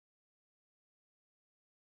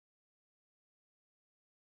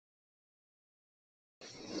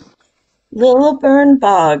Lilburn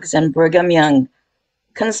Boggs and Brigham Young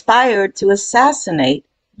conspired to assassinate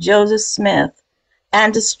Joseph Smith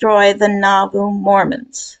and destroy the Nauvoo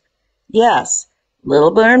Mormons. Yes,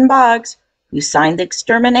 Lilburn Boggs, who signed the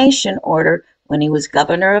extermination order when he was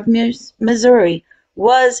governor of Missouri,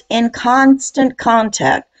 was in constant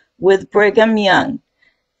contact with Brigham Young,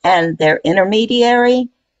 and their intermediary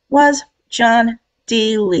was John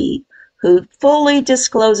D. Lee, who fully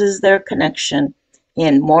discloses their connection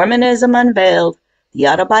in Mormonism Unveiled, the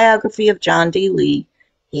autobiography of John D. Lee.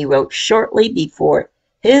 He wrote shortly before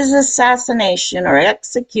his assassination or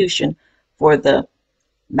execution for the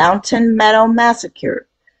Mountain Meadow Massacre.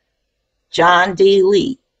 John D.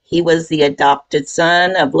 Lee, he was the adopted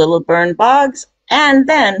son of Lilburn Boggs and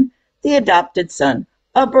then the adopted son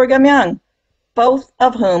of Brigham Young, both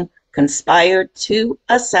of whom conspired to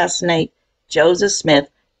assassinate Joseph Smith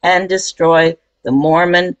and destroy the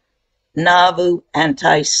Mormon Nauvoo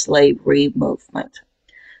anti-slavery movement.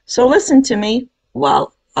 So listen to me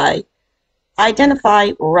while I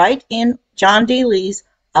identify right in John D. Lee's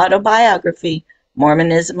autobiography,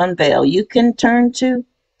 Mormonism Unveiled. You can turn to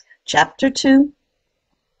chapter 2,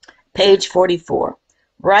 page 44.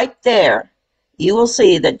 Right there, you will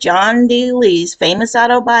see that John D. Lee's famous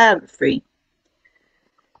autobiography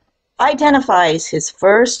identifies his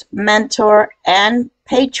first mentor and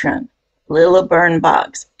patron, Lilburn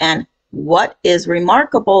Boggs. And what is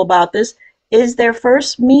remarkable about this is their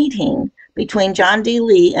first meeting between John D.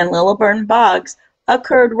 Lee and Lilburn Boggs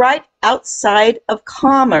occurred right outside of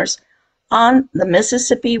Commerce on the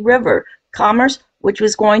Mississippi River. Commerce, which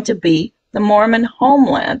was going to be the Mormon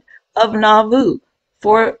homeland of Nauvoo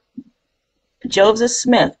for Joseph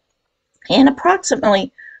Smith. And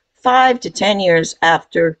approximately 5 to 10 years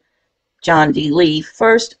after John D. Lee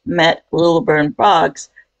first met Lilburn Boggs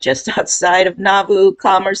just outside of Nauvoo,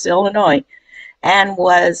 Commerce, Illinois, and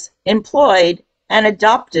was employed and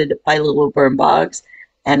adopted by Lilburn Boggs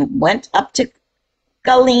and went up to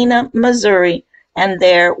Galena, Missouri, and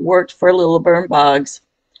there worked for Lilburn Boggs,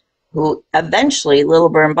 who eventually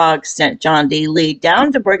Lilburn Boggs sent John D. Lee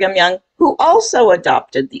down to Brigham Young, who also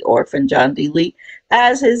adopted the orphan John D. Lee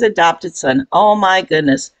as his adopted son. Oh my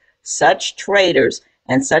goodness, such traitors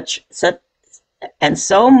and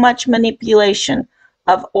so much manipulation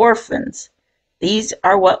of orphans. These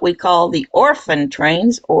are what we call the orphan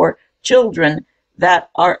trains, or children that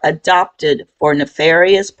are adopted for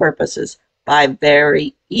nefarious purposes by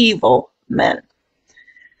very evil men.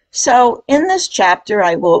 So in this chapter,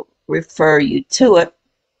 I will refer you to it,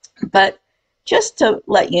 but just to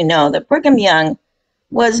let you know that Brigham Young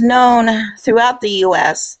was known throughout the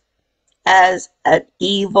U.S. as an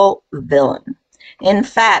evil villain. In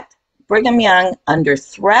fact, Brigham Young, under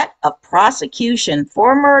threat of prosecution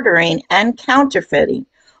for murdering and counterfeiting,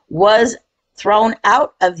 was thrown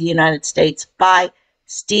out of the United States by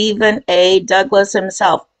Stephen A. Douglas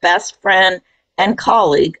himself, best friend and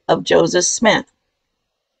colleague of Joseph Smith.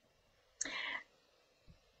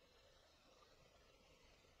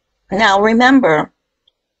 Now remember,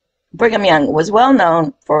 Brigham Young was well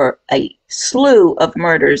known for a slew of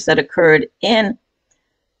murders that occurred in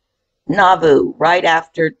Nauvoo right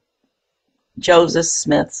after Joseph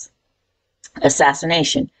Smith's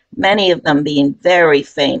assassination, many of them being very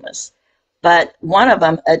famous. But one of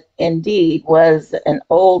them, indeed, was an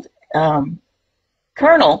old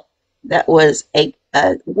colonel that was a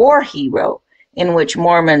war hero in which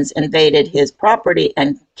Mormons invaded his property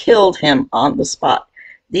and killed him on the spot.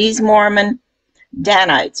 These Mormon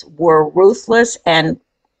Danites were ruthless and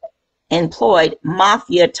employed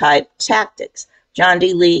mafia-type tactics. John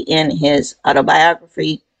D. Lee, in his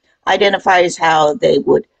autobiography, identifies how they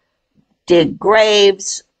would dig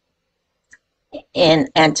graves in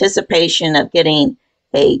anticipation of getting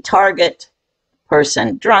a target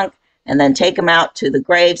person drunk, and then take him out to the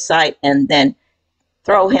grave site and then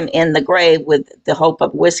throw him in the grave with the hope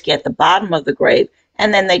of whiskey at the bottom of the grave,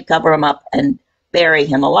 and then they'd cover him up and bury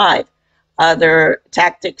him alive. Other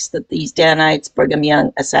tactics that these Danites, Brigham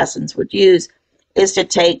Young assassins, would use is to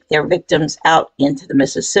take their victims out into the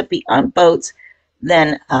Mississippi on boats,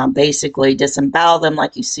 then basically disembowel them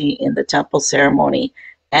like you see in the temple ceremony,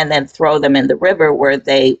 and then throw them in the river where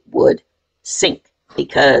they would sink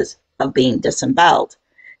because of being disemboweled.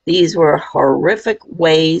 These were horrific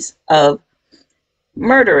ways of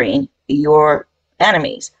murdering your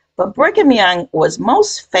enemies. But Brigham Young was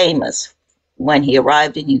most famous when he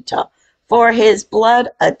arrived in Utah for his blood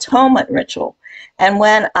atonement ritual. And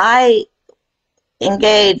when I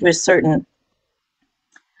engage with certain,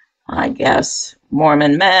 I guess,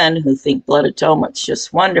 Mormon men who think blood atonement's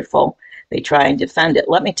just wonderful, they try and defend it.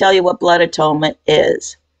 Let me tell you what blood atonement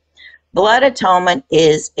is. Blood atonement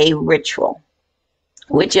is a ritual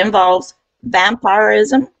which involves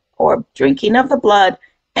vampirism or drinking of the blood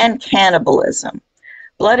and cannibalism.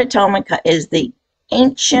 Blood atonement is the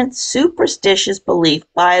ancient superstitious belief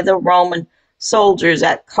by the Roman soldiers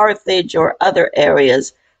at Carthage or other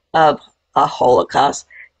areas of a Holocaust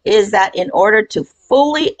is that in order to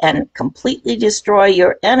fully and completely destroy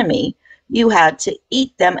your enemy, you had to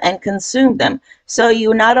eat them and consume them. So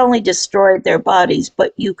you not only destroyed their bodies,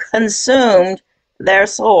 but you consumed their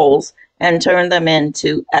souls and turned them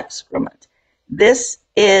into excrement. This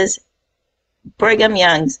is Brigham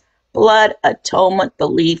Young's blood atonement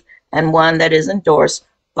belief, and one that is endorsed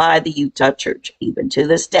by the Utah Church even to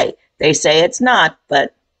this day. They say it's not,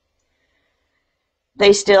 but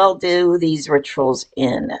they still do these rituals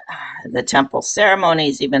in the temple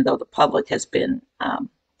ceremonies, even though the public has been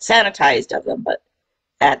sanitized of them, but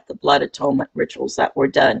at the blood atonement rituals that were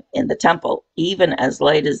done in the temple, even as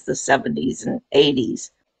late as the 70s and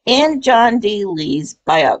 80s. In John D. Lee's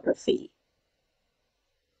biography,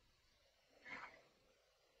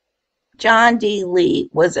 John D. Lee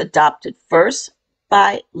was adopted first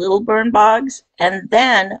by Lilburn Boggs and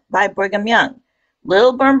then by Brigham Young.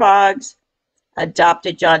 Lilburn Boggs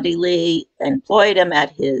adopted John D. Lee, employed him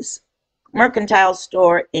at his mercantile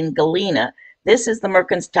store in Galena. This is the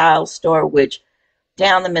mercantile store which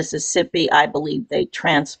down the Mississippi, I believe they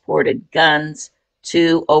transported guns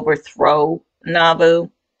to overthrow Nauvoo,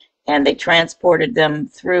 and they transported them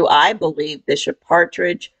through, I believe, Bishop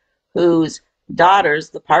Partridge, whose daughters,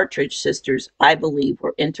 the Partridge sisters, I believe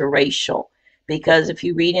were interracial, because if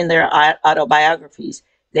you read in their autobiographies,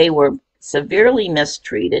 they were severely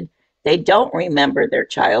mistreated. They don't remember their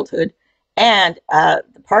childhood, and the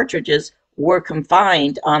Partridges were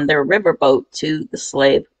confined on their riverboat to the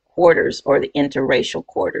slave quarters or the interracial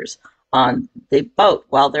quarters on the boat,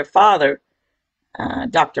 while their father,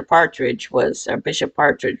 Dr. Partridge was, or Bishop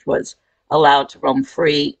Partridge was allowed to roam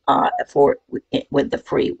free with the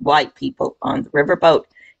free white people on the riverboat,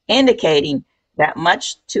 indicating that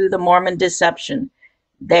much to the Mormon deception,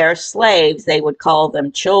 their slaves, they would call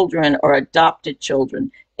them children or adopted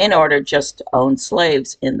children in order just to own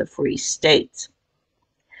slaves in the free states.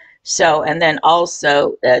 So, and then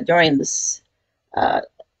also during this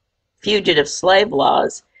fugitive slave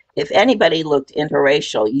laws, if anybody looked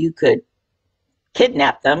interracial, you could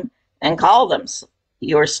kidnap them and call them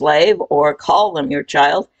your slave or call them your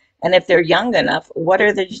child. And if they're young enough, what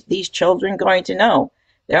are these children going to know?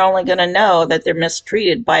 They're only going to know that they're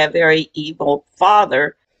mistreated by a very evil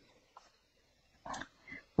father.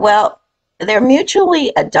 Well, their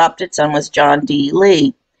mutually adopted son was John D.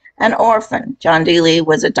 Lee, an orphan. John D. Lee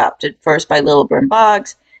was adopted first by Lilburn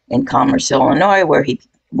Boggs in Commerce, Illinois,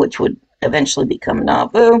 which would eventually become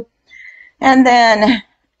Nauvoo. And then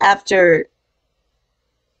after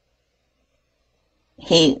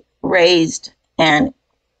he raised and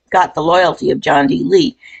got the loyalty of John D.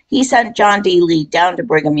 Lee, he sent John D. Lee down to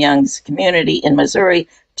Brigham Young's community in Missouri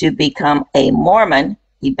to become a Mormon.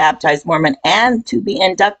 He baptized Mormon and to be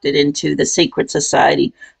inducted into the secret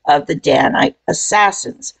society of the Danite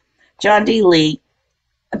assassins. John D. Lee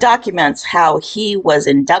documents how he was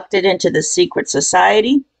inducted into the secret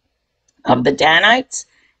society of the Danites,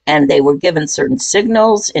 and they were given certain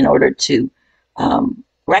signals in order to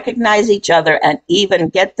recognize each other, and even,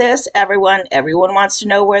 get this, everyone wants to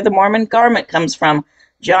know where the Mormon garment comes from.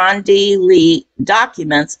 John D. Lee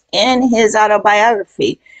documents in his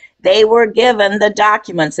autobiography. They were given the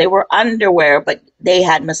documents. They were underwear, but they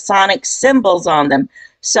had Masonic symbols on them,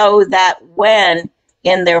 so that when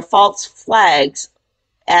in their false flags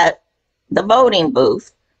at the voting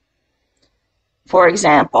booth, for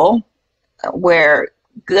example, where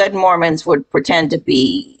good Mormons would pretend to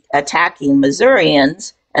be attacking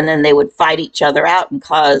Missourians, and then they would fight each other out and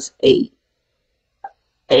cause a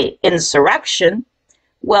insurrection,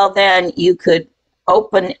 well, then you could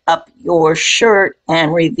open up your shirt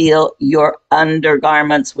and reveal your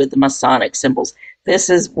undergarments with the Masonic symbols. This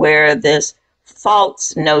is where this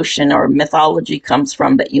false notion or mythology comes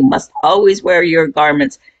from, that you must always wear your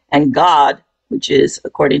garments, and God, which is,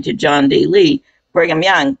 according to John D. Lee, Brigham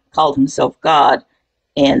Young called himself God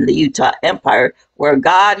in the Utah Empire, where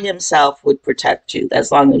God himself would protect you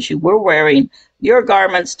as long as you were wearing your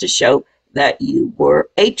garments to show that you were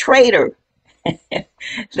a traitor,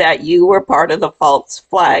 that you were part of the false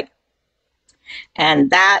flag. And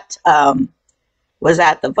that was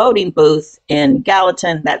at the voting booth in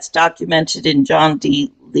Gallatin. That's documented in John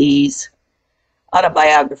D. Lee's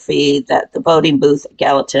autobiography, that the voting booth at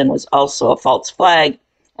Gallatin was also a false flag,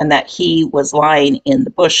 and that he was lying in the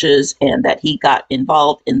bushes, and that he got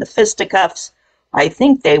involved in the fisticuffs. I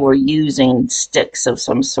think they were using sticks of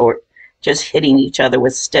some sort just hitting each other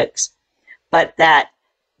with sticks, but that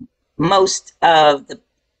most of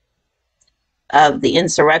the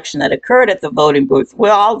insurrection that occurred at the voting booth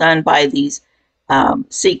were all done by these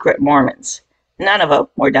secret Mormons. None of them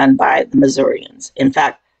were done by the Missourians. In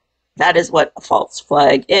fact, that is what a false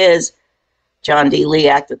flag is. John D. Lee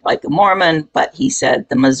acted like a Mormon, but he said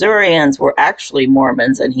the Missourians were actually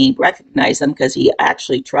Mormons, and he recognized them because he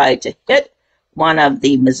actually tried to hit one of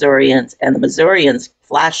the Missourians, and the Missourians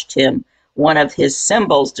flashed him one of his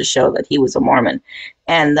symbols to show that he was a Mormon.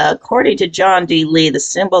 And according to John D. Lee, the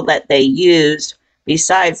symbol that they used,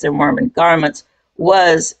 besides their Mormon garments,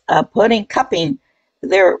 was cupping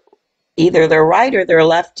either their right or their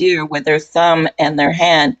left ear with their thumb and their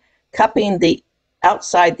hand, cupping the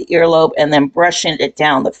outside the earlobe and then brushing it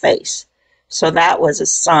down the face. So that was a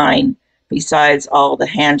sign, besides all the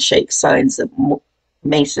handshake signs that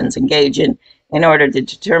Masons engage in order to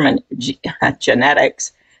determine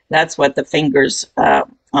genetics. That's what the fingers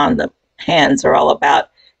on the hands are all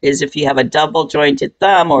about, is if you have a double jointed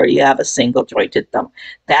thumb or you have a single jointed thumb.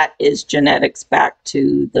 That is genetics back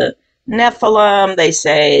to the Nephilim, they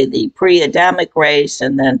say, the pre-Adamic race,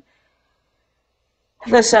 and then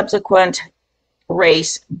the subsequent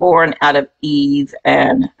race born out of Eve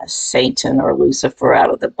and Satan or Lucifer out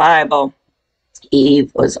of the Bible.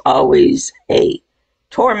 Eve was always a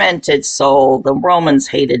tormented soul. The Romans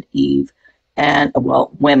hated Eve and,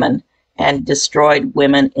 well, women, and destroyed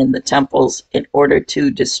women in the temples in order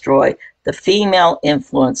to destroy the female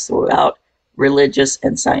influence throughout religious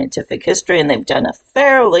and scientific history. And they've done a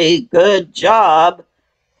fairly good job,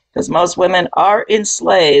 because most women are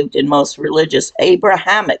enslaved in most religious,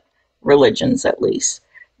 Abrahamic religions at least.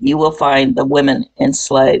 You will find the women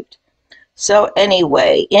enslaved. So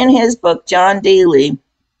anyway, in his book, John D. Lee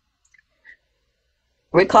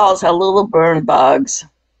recalls how Lilburn Boggs,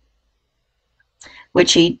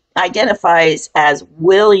 which he identifies as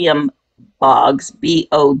William Boggs,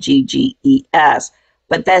 B-O-G-G-E-S,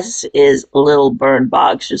 but this is Lilburn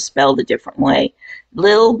Boggs, just spelled a different way.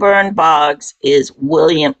 Lilburn Boggs is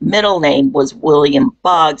William, middle name was William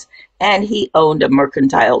Boggs, and he owned a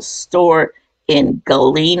mercantile store in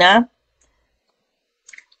Galena.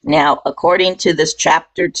 Now, according to this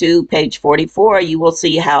chapter 2, page 44, you will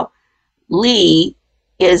see how Lee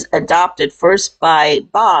is adopted first by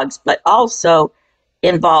Boggs, but also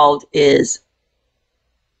involved is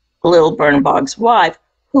Lilburn Boggs' wife,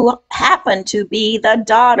 who happened to be the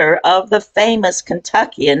daughter of the famous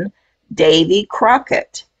Kentuckian Davy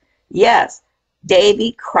Crockett. Yes,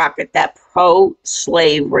 Davy Crockett, that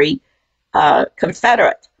pro-slavery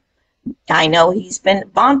Confederate. I know he's been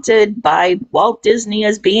vaunted by Walt Disney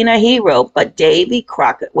as being a hero, but Davy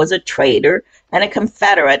Crockett was a traitor and a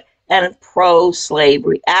Confederate and a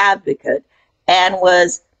pro-slavery advocate, and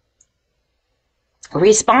was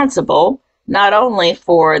responsible not only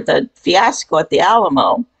for the fiasco at the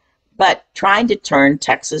Alamo, but trying to turn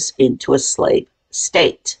Texas into a slave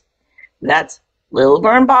state. That's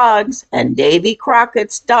Lilburn Boggs and Davy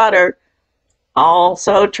Crockett's daughter,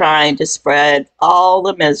 also trying to spread all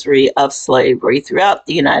the misery of slavery throughout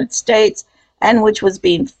the United States, and which was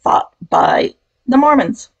being fought by the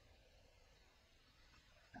Mormons.